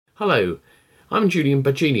Hello, I'm Julian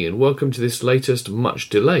Baggini and welcome to this latest, much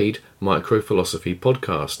delayed Microphilosophy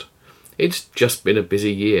podcast. It's just been a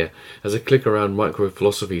busy year, as a click around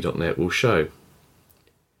microphilosophy.net will show.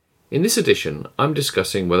 In this edition, I'm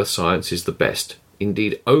discussing whether science is the best,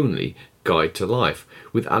 indeed only, guide to life,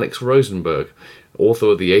 with Alex Rosenberg,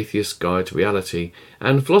 author of The Atheist's Guide to Reality,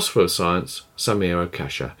 and philosopher of science, Samir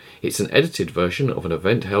Okasha. It's an edited version of an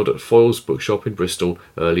event held at Foyle's Bookshop in Bristol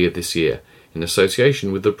earlier this year, in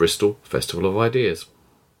association with the Bristol Festival of Ideas.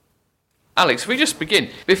 Alex, if we just begin,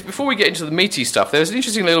 before we get into the meaty stuff, there was an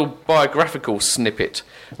interesting little biographical snippet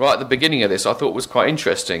right at the beginning of this I thought was quite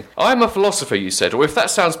interesting. I'm a philosopher, you said, or if that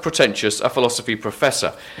sounds pretentious, a philosophy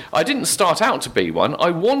professor. I didn't start out to be one.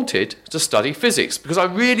 I wanted to study physics because I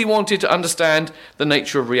really wanted to understand the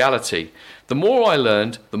nature of reality. The more I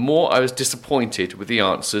learned, the more I was disappointed with the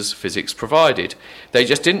answers physics provided. They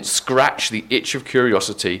just didn't scratch the itch of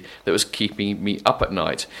curiosity that was keeping me up at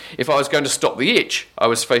night. If I was going to stop the itch, I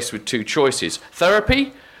was faced with two choices: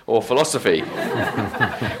 therapy or philosophy.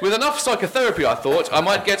 With enough psychotherapy, I thought, I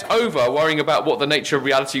might get over worrying about what the nature of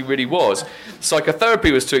reality really was.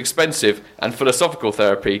 Psychotherapy was too expensive, and philosophical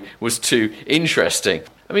therapy was too interesting.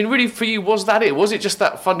 I mean, really, for you, was that it? Was it just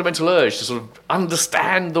that fundamental urge to sort of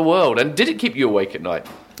understand the world? And did it keep you awake at night?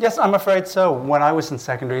 Yes, I'm afraid so. When I was in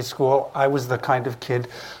secondary school, I was the kind of kid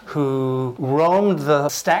who roamed the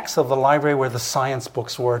stacks of the library where the science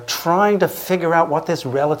books were, trying to figure out what this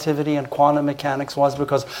relativity and quantum mechanics was,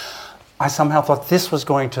 because I somehow thought this was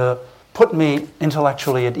going to put me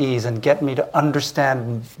intellectually at ease and get me to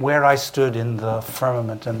understand where I stood in the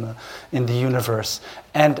firmament and in the universe.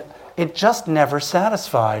 And it just never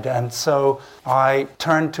satisfied, and so I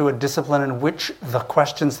turned to a discipline in which the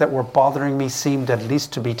questions that were bothering me seemed at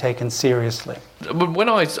least to be taken seriously. When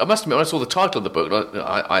I must admit, when I saw the title of the book,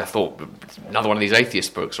 I thought, another one of these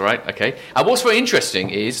atheist books, right? Okay. And what's very interesting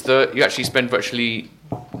is that you actually spend virtually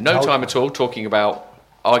no time at all talking about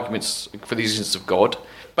arguments for the existence of God.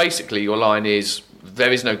 Basically, your line is,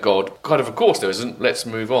 there is no God. Kind of course there isn't. Let's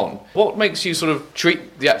move on. What makes you sort of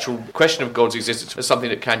treat the actual question of God's existence as something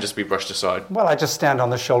that can just be brushed aside? Well, I just stand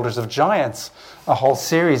on the shoulders of giants. A whole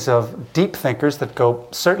series of deep thinkers that go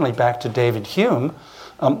certainly back to David Hume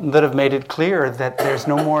that have made it clear that there's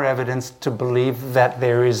no more evidence to believe that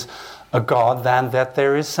there is a God than that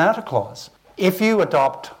there is Santa Claus. If you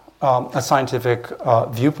adopt a scientific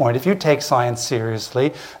viewpoint, if you take science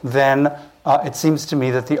seriously, then it seems to me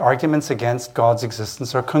that the arguments against God's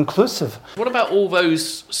existence are conclusive. What about all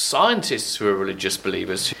those scientists who are religious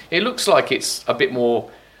believers? It looks like it's a bit more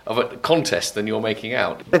of a contest than you're making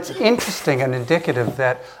out. It's interesting and indicative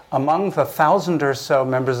that among the 1,000 or so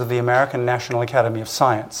members of the American National Academy of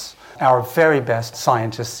Science, our very best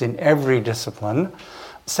scientists in every discipline,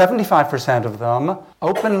 75% of them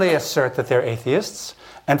openly assert that they're atheists,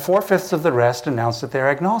 and 4/5 of the rest announce that they're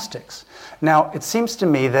agnostics. Now, it seems to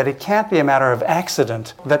me that it can't be a matter of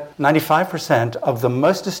accident that 95% of the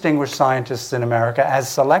most distinguished scientists in America, as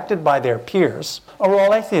selected by their peers, are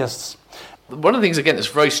all atheists. One of the things, again, that's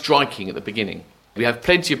very striking at the beginning, we have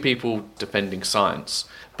plenty of people defending science,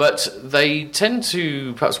 but they tend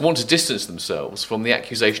to perhaps want to distance themselves from the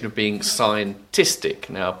accusation of being scientistic.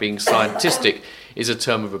 Now, being scientistic is a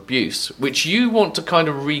term of abuse, which you want to kind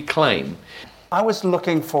of reclaim. I was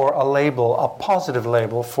looking for a label, a positive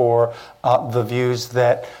label for the views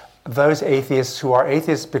that those atheists who are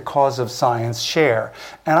atheists because of science share.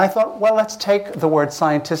 And I thought, well, let's take the word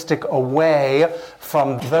scientistic away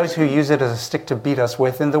from those who use it as a stick to beat us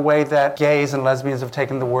with, in the way that gays and lesbians have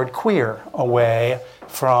taken the word queer away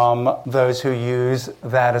from those who use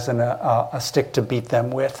that as a stick to beat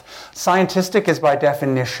them with. Scientistic is by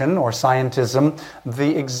definition, or scientism,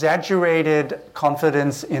 the exaggerated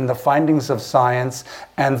confidence in the findings of science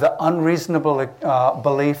and the unreasonable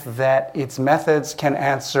belief that its methods can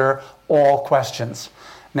answer all questions.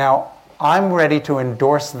 Now, I'm ready to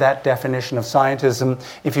endorse that definition of scientism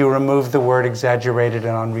if you remove the word exaggerated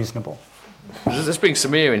and unreasonable. Let's bring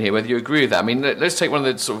Samir in here, whether you agree with that. I mean, let's take one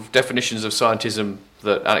of the sort of definitions of scientism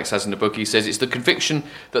that Alex has in the book. He says it's the conviction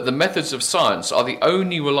that the methods of science are the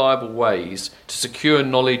only reliable ways to secure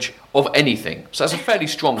knowledge of anything. So that's a fairly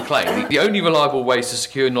strong claim. The only reliable ways to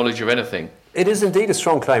secure knowledge of anything. It is indeed a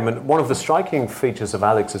strong claim, and one of the striking features of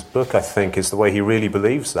Alex's book, I think, is the way he really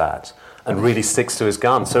believes that and really sticks to his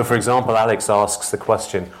gun. So, for example, Alex asks the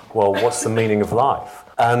question, well, what's the meaning of life?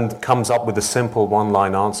 And comes up with a simple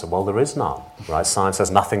one-line answer, well, there is none, right? Science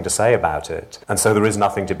has nothing to say about it, and so there is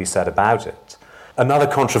nothing to be said about it. Another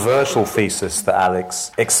controversial thesis that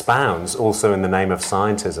Alex expounds, also in the name of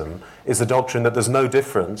scientism, is the doctrine that there's no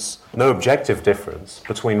difference, no objective difference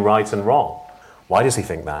between right and wrong. Why does he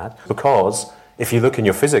think that? Because If you look in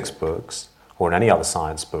your physics books or in any other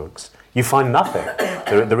science books, you find nothing.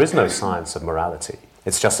 There is no science of morality.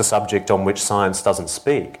 It's just a subject on which science doesn't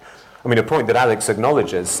speak. I mean, a point that Alex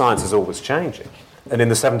acknowledges, science is always changing. And in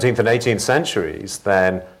the 17th and 18th centuries,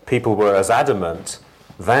 then people were as adamant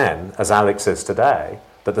then as Alex is today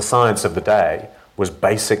that the science of the day was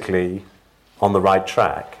basically on the right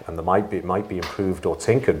track, and it might be improved or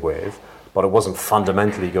tinkered with, but it wasn't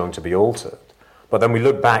fundamentally going to be altered. But then we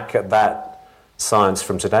look back at that science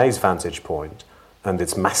from today's vantage point, and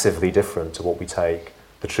it's massively different to what we take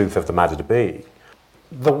the truth of the matter to be.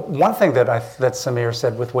 The one thing that Samir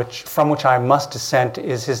said from which I must dissent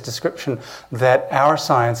is his description that our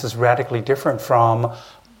science is radically different from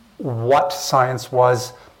what science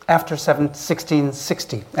was after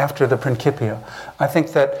 1660, after the Principia. I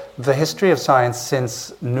think that the history of science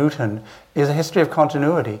since Newton is a history of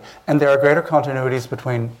continuity, and there are greater continuities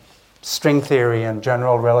between string theory and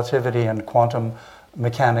general relativity and quantum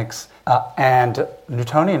mechanics and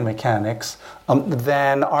Newtonian mechanics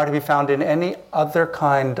than are to be found in any other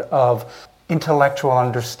kind of intellectual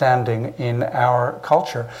understanding in our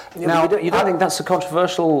culture. Yeah, now, you don't think that's a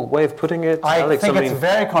controversial way of putting it, Alex? I think it's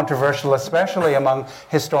very controversial, especially among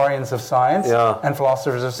historians of science and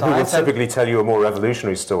philosophers of science. Who will typically tell you a more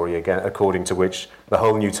revolutionary story, again, according to which the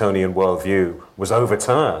whole Newtonian worldview was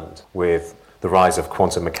overturned with the rise of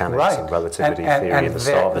quantum mechanics and relativity theory at the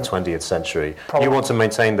start of the 20th century. You want to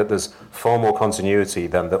maintain that there's far more continuity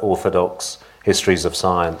than the orthodox histories of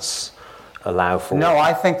science allow for? No,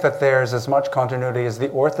 I think that there's as much continuity as the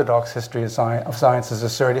orthodox history of science is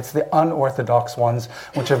assert. It's the unorthodox ones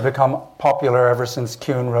which have become popular ever since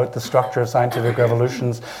Kuhn wrote The Structure of Scientific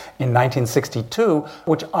Revolutions in 1962,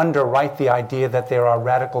 which underwrite the idea that there are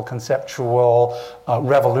radical conceptual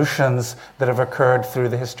revolutions that have occurred through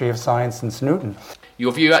the history of science since Newton.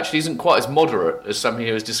 Your view actually isn't quite as moderate as some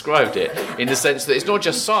here has described it, in the sense that it's not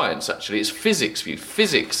just science, actually, it's physics view.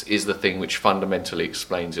 Physics is the thing which fundamentally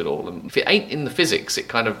explains it all. And if it ain't in the physics, it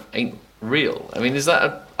kind of ain't real. I mean, is that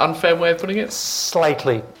an unfair way of putting it?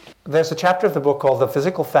 Slightly. There's a chapter of the book called The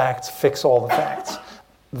Physical Facts Fix All the Facts.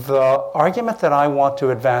 The argument that I want to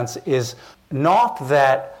advance is not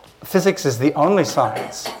that physics is the only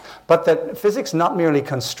science, but that physics not merely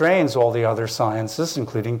constrains all the other sciences,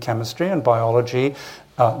 including chemistry and biology,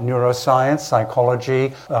 neuroscience,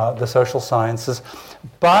 psychology, the social sciences,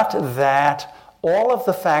 but that all of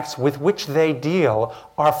the facts with which they deal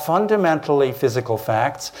are fundamentally physical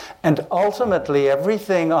facts, and ultimately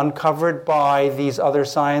everything uncovered by these other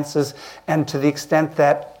sciences, and to the extent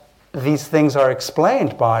that these things are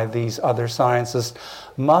explained by these other sciences,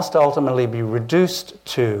 must ultimately be reduced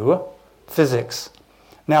to physics.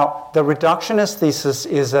 Now, the reductionist thesis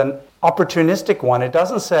is an opportunistic one. It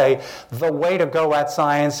doesn't say the way to go at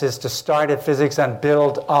science is to start at physics and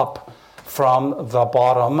build up from the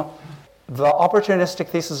bottom. The opportunistic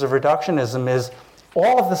thesis of reductionism is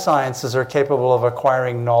all of the sciences are capable of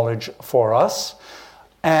acquiring knowledge for us,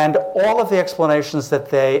 and all of the explanations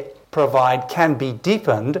that they provide can be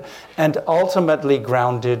deepened and ultimately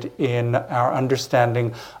grounded in our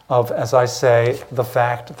understanding of, as I say, the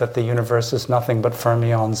fact that the universe is nothing but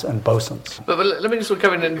fermions and bosons. But let me just sort of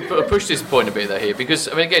come in and push this point a bit there here, because,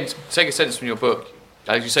 I mean, again, to take a sentence from your book,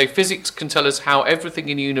 as you say, physics can tell us how everything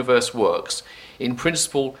in the universe works, in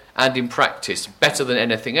principle and in practice, better than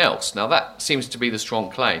anything else. Now, that seems to be the strong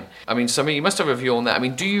claim. I mean, Samir, you must have a view on that. I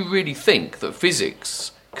mean, do you really think that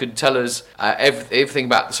physics could tell us everything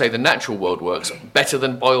about, say, the natural world works better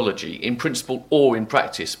than biology, in principle or in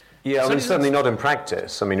practice? Yeah, I mean, certainly not in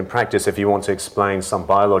practice. I mean, in practice, if you want to explain some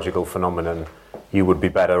biological phenomenon, you would be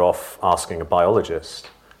better off asking a biologist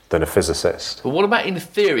than a physicist. But what about in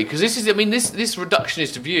theory? Because this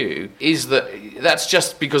reductionist view is that's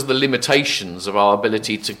just because of the limitations of our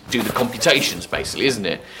ability to do the computations, basically, isn't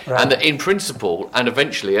it? Right. And that in principle, and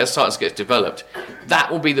eventually as science gets developed,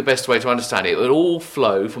 that will be the best way to understand it. It will all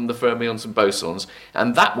flow from the fermions and bosons,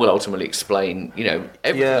 and that will ultimately explain,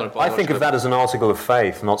 everything. Yeah, I think of that as an article of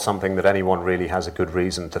faith, not something that anyone really has a good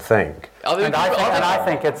reason to think. I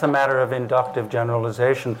think it's a matter of inductive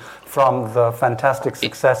generalization from the fantastic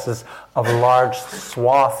successes of large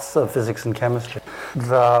swaths of physics and chemistry.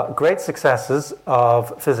 The great successes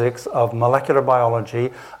of physics, of molecular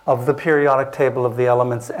biology, of the periodic table of the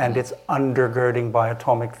elements and its undergirding by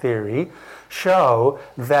atomic theory show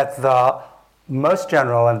that the most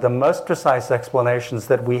general and the most precise explanations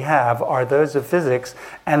that we have are those of physics,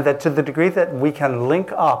 and that to the degree that we can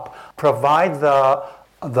link up, provide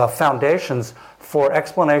the foundations for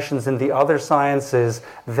explanations in the other sciences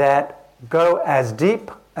that go as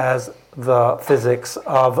deep as the physics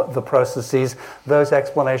of the processes, those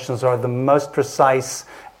explanations are the most precise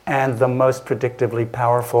and the most predictively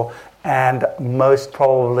powerful and most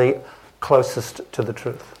probably closest to the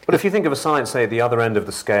truth. But if you think of a science, say, at the other end of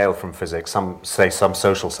the scale from physics, some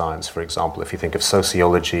social science, for example, if you think of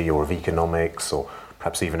sociology or of economics or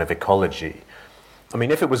perhaps even of ecology, I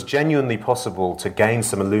mean, if it was genuinely possible to gain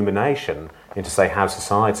some illumination into, say, how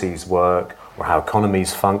societies work or how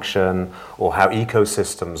economies function or how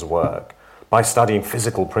ecosystems work by studying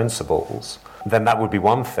physical principles, then that would be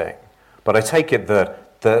one thing. But I take it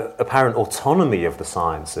that the apparent autonomy of the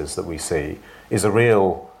sciences that we see is a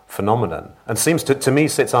real phenomenon and seems to me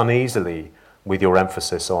sits uneasily with your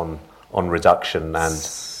emphasis on reduction and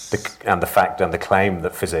the fact and the claim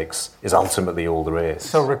that physics is ultimately all there is.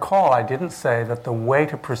 So recall, I didn't say that the way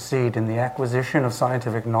to proceed in the acquisition of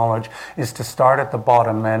scientific knowledge is to start at the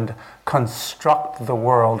bottom and construct the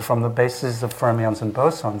world from the basis of fermions and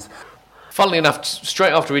bosons. Funnily enough,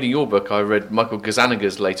 straight after reading your book, I read Michael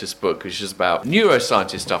Gazzaniga's latest book, which is about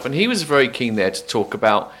neuroscientist stuff, and he was very keen there to talk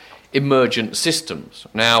about emergent systems.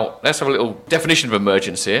 Now, let's have a little definition of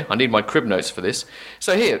emergence here. I need my crib notes for this.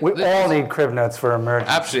 So here... We all need crib notes for emergence.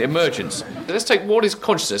 Absolutely, emergence. Let's take what is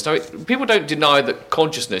consciousness. Now, people don't deny that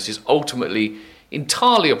consciousness is ultimately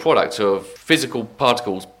entirely a product of physical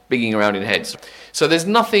particles bigging around in heads. So there's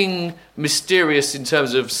nothing mysterious in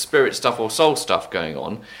terms of spirit stuff or soul stuff going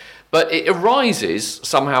on, but it arises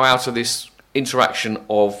somehow out of this interaction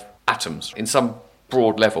of atoms in some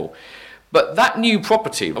broad level. But that new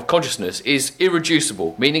property of consciousness is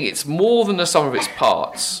irreducible, meaning it's more than the sum of its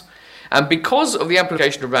parts. And because of the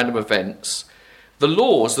amplification of random events, the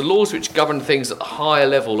laws which govern things at the higher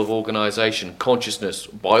level of organisation, consciousness,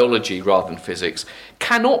 biology rather than physics,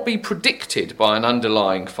 cannot be predicted by an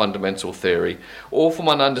underlying fundamental theory or from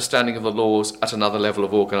an understanding of the laws at another level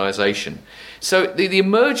of organisation. So the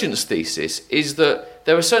emergence thesis is that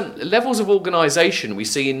there are certain levels of organisation we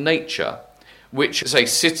see in nature which they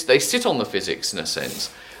sit on the physics in a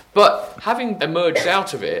sense, but having emerged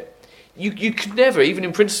out of it, you could never, even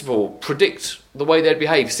in principle, predict the way they'd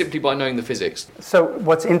behave simply by knowing the physics. So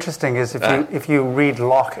what's interesting is if you read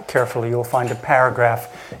Locke carefully, you'll find a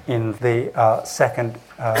paragraph in the second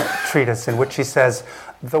treatise in which he says,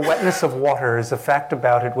 the wetness of water is a fact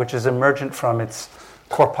about it which is emergent from its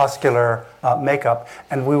corpuscular makeup,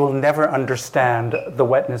 and we will never understand the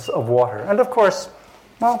wetness of water. And of course,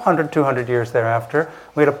 100, 200 years thereafter,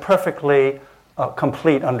 we had a perfectly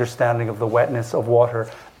complete understanding of the wetness of water.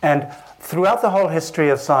 And throughout the whole history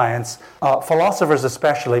of science, philosophers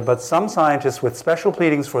especially, but some scientists with special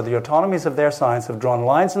pleadings for the autonomies of their science have drawn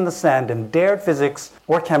lines in the sand and dared physics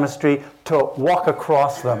or chemistry to walk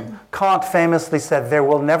across them. Kant famously said, there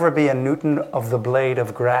will never be a Newton of the blade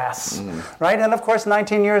of grass. Right? And of course,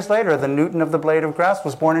 19 years later, the Newton of the blade of grass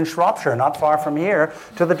was born in Shropshire, not far from here,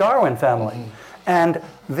 to the Darwin family. And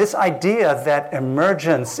this idea that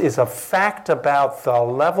emergence is a fact about the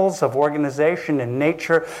levels of organization in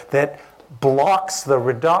nature that blocks the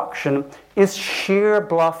reduction is sheer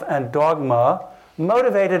bluff and dogma,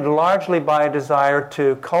 motivated largely by a desire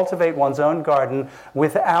to cultivate one's own garden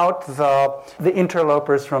without the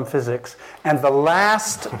interlopers from physics. And the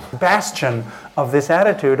last bastion of this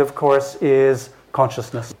attitude, of course, is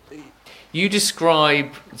consciousness. You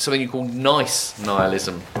describe something you call nice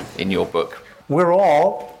nihilism in your book. We're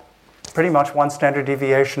all pretty much one standard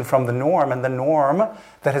deviation from the norm, and the norm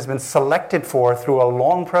that has been selected for through a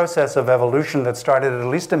long process of evolution that started at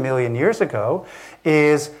least 1 million years ago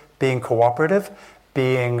is being cooperative,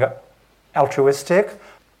 being altruistic,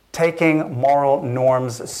 taking moral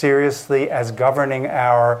norms seriously as governing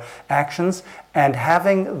our actions, and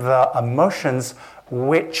having the emotions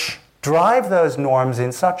which drive those norms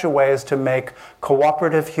in such a way as to make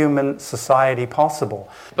cooperative human society possible.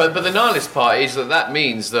 But the nihilist part is that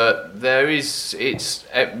means that it's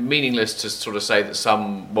meaningless to sort of say that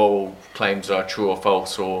some moral claims are true or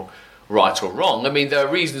false or right or wrong. I mean, there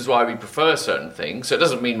are reasons why we prefer certain things, so it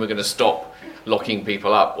doesn't mean we're going to stop locking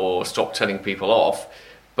people up or stop telling people off,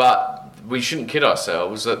 but we shouldn't kid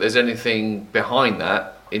ourselves that there's anything behind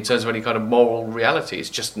that in terms of any kind of moral reality. It's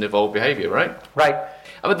just an evolved behaviour, right? Right.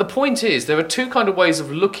 But the point is, there are two kind of ways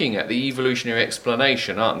of looking at the evolutionary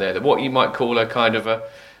explanation, aren't there? That what you might call a kind of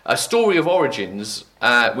a story of origins,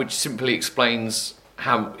 which simply explains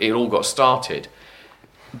how it all got started.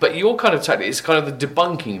 But your kind of tactic is kind of the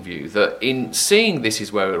debunking view, that in seeing this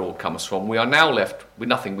is where it all comes from, we are now left with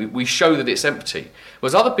nothing. We show that it's empty.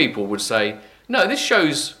 Whereas other people would say, no, this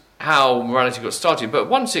shows how morality got started, but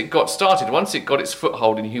once it got started, once it got its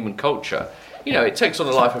foothold in human culture, it takes on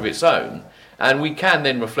a life of its own. And we can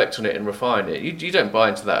then reflect on it and refine it. You don't buy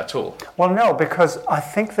into that at all. Well, no, because I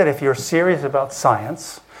think that if you're serious about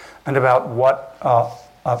science and about what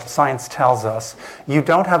science tells us, you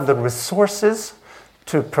don't have the resources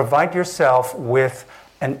to provide yourself with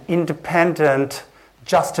an independent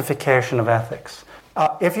justification of ethics.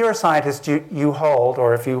 If you're a scientist, you hold,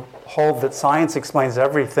 or if you hold that science explains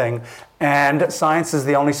everything and science is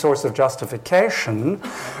the only source of justification,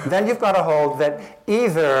 then you've got to hold that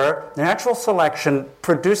either natural selection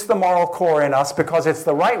produced the moral core in us because it's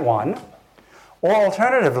the right one, or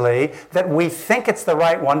alternatively, that we think it's the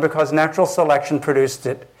right one because natural selection produced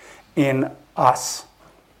it in us.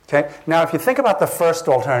 Okay? Now, if you think about the first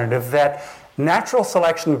alternative, that natural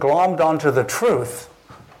selection glommed onto the truth,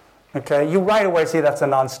 okay, you right away see that's a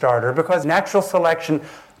non-starter because natural selection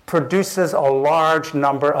produces a large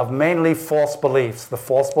number of mainly false beliefs. The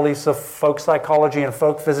false beliefs of folk psychology and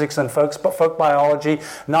folk physics and folk biology,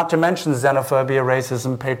 not to mention xenophobia,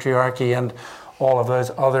 racism, patriarchy, and all of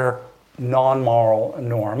those other non-moral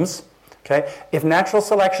norms. Okay? If natural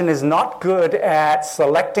selection is not good at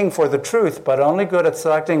selecting for the truth, but only good at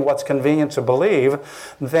selecting what's convenient to believe,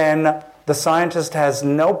 then the scientist has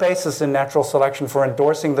no basis in natural selection for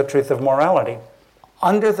endorsing the truth of morality.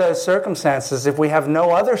 Under those circumstances, if we have no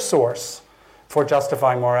other source for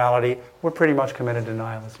justifying morality, we're pretty much committed to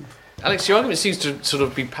nihilism. Alex, your argument seems to sort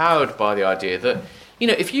of be powered by the idea that,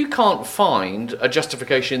 if you can't find a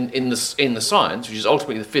justification in the science, which is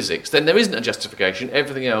ultimately the physics, then there isn't a justification.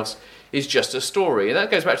 Everything else is just a story. And that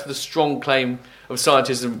goes back to the strong claim of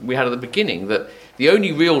scientism we had at the beginning, that the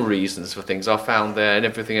only real reasons for things are found there and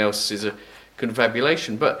everything else is a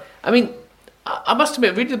confabulation. But, I must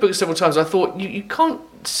admit, reading the book several times, I thought, you can't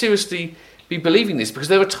seriously be believing this, because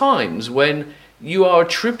there are times when you are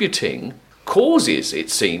attributing causes, it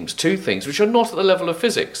seems, to things which are not at the level of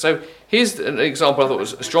physics. So here's an example I thought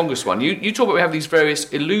was the strongest one. You talk about we have these various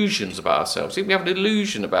illusions about ourselves. We have an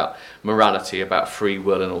illusion about morality, about free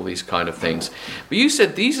will and all these kind of things. But you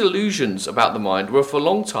said these illusions about the mind were for a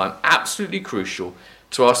long time absolutely crucial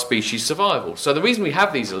to our species' survival. So the reason we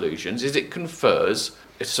have these illusions is it confers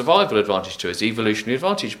a survival advantage to us, evolutionary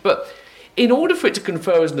advantage. But in order for it to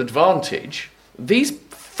confer as an advantage, these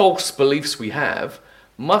false beliefs we have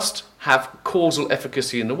must have causal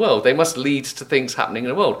efficacy in the world. They must lead to things happening in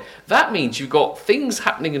the world. That means you've got things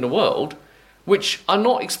happening in the world which are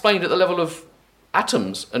not explained at the level of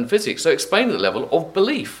atoms and physics, so explained at the level of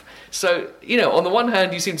belief. So, on the one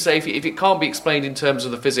hand, you seem to say if it can't be explained in terms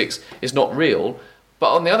of the physics, it's not real.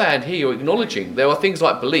 But on the other hand, here you're acknowledging there are things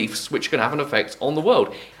like beliefs which can have an effect on the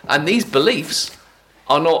world. And these beliefs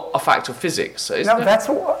are not a fact of physics.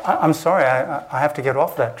 I'm sorry, I have to get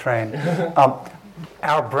off that train.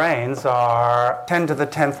 Our brains are 10 to the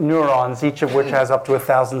 10th neurons, each of which has up to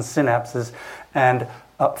 1,000 synapses. And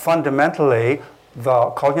fundamentally, the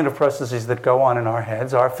cognitive processes that go on in our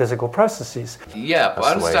heads are physical processes. Yeah, but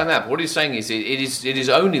I understand that. But what he's saying is it is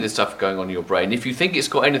only the stuff going on in your brain. If you think it's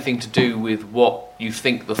got anything to do with what you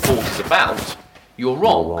think the thought is about, you're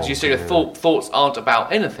wrong. Because you say thoughts aren't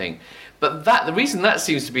about anything. But the reason that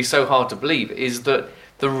seems to be so hard to believe is that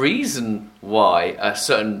the reason why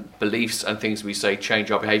certain beliefs and things we say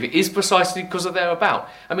change our behaviour is precisely because of they're about.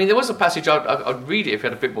 There was a passage, I'd read it if we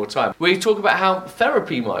had a bit more time, where you talk about how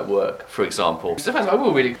therapy might work, for example. I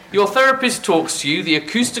will read it. Your therapist talks to you, the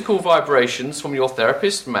acoustical vibrations from your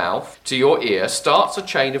therapist's mouth to your ear starts a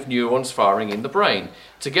chain of neurons firing in the brain.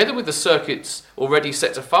 Together with the circuits already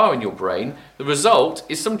set to fire in your brain, the result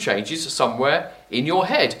is some changes somewhere in your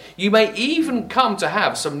head. You may even come to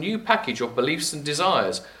have some new package of beliefs and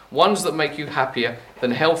desires, ones that make you happier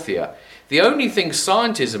than healthier. The only thing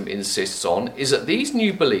scientism insists on is that these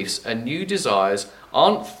new beliefs and new desires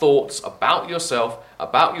aren't thoughts about yourself,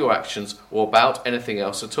 about your actions, or about anything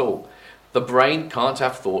else at all. The brain can't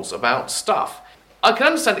have thoughts about stuff. I can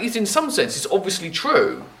understand, in some sense, it's obviously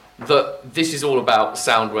true that this is all about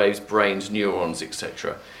sound waves, brains, neurons,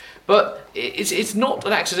 etc. But it's not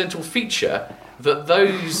an accidental feature that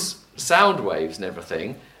those sound waves and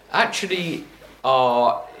everything actually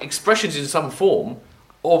are expressions in some form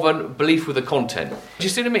of a belief with a content. Do you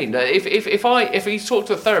see what I mean? If you talk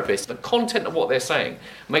to a therapist, the content of what they're saying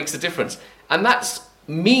makes a difference. And that's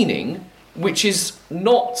meaning which is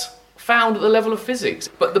not found at the level of physics.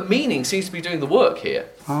 But the meaning seems to be doing the work here.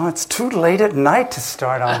 Oh, it's too late at night to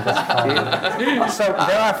start on this problem. So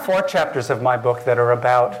there are 4 chapters of my book that are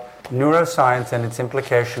about neuroscience and its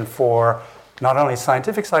implication for not only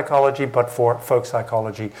scientific psychology, but for folk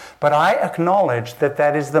psychology. But I acknowledge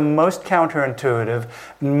that is the most counterintuitive,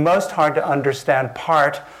 most hard to understand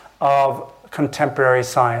part of contemporary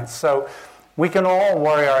science. So we can all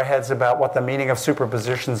worry our heads about what the meaning of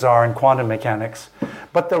superpositions are in quantum mechanics.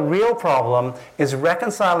 But the real problem is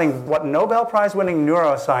reconciling what Nobel Prize-winning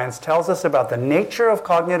neuroscience tells us about the nature of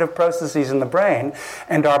cognitive processes in the brain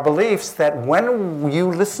and our beliefs that when you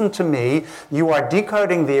listen to me, you are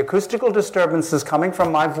decoding the acoustical disturbances coming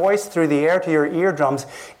from my voice through the air to your eardrums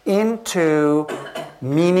into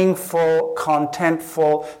meaningful,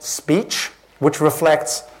 contentful speech, which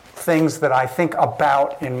reflects things that I think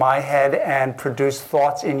about in my head and produce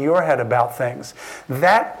thoughts in your head about things.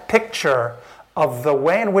 That picture of the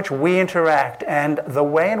way in which we interact and the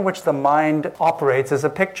way in which the mind operates is a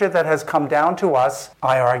picture that has come down to us,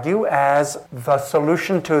 I argue, as the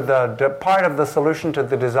solution to the part of the solution to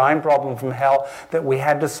the design problem from hell that we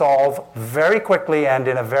had to solve very quickly and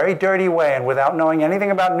in a very dirty way and without knowing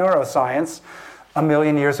anything about neuroscience 1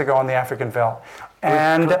 million years ago on the African veldt.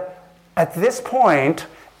 And at this point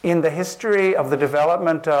in the history of the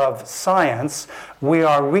development of science, we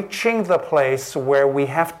are reaching the place where we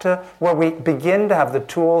begin to have the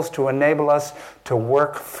tools to enable us to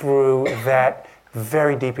work through that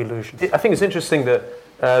very deep illusion. I think it's interesting that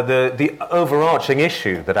the overarching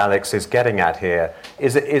issue that Alex is getting at here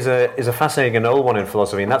is a fascinating and old one in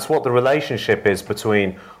philosophy, and that's what the relationship is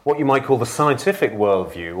between what you might call the scientific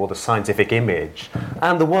worldview or the scientific image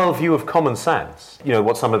and the worldview of common sense. You know,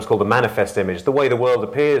 what's sometimes called the manifest image, the way the world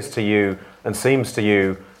appears to you and seems to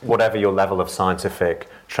you, whatever your level of scientific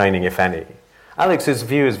training, if any. Alex's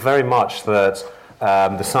view is very much that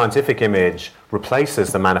the scientific image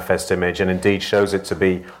replaces the manifest image and indeed shows it to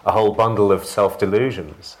be a whole bundle of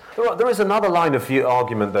self-delusions. There is another line of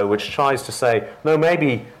argument, though, which tries to say, no,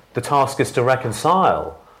 maybe the task is to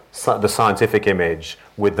reconcile the scientific image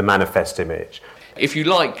with the manifest image. If you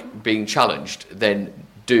like being challenged, then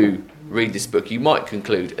do read this book. You might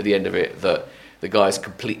conclude at the end of it that the guy's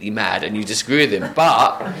completely mad and you disagree with him,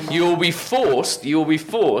 but you'll be forced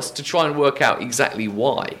to try and work out exactly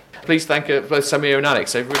why. Please thank both Samir and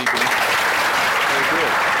Alex. They've really been very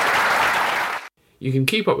good. You can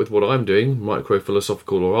keep up with what I'm doing,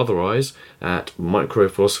 micro-philosophical or otherwise, at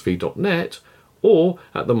microphilosophy.net or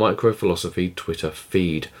at the Microphilosophy Twitter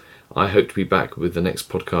feed. I hope to be back with the next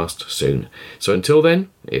podcast soon. So until then,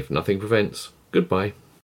 if nothing prevents, goodbye.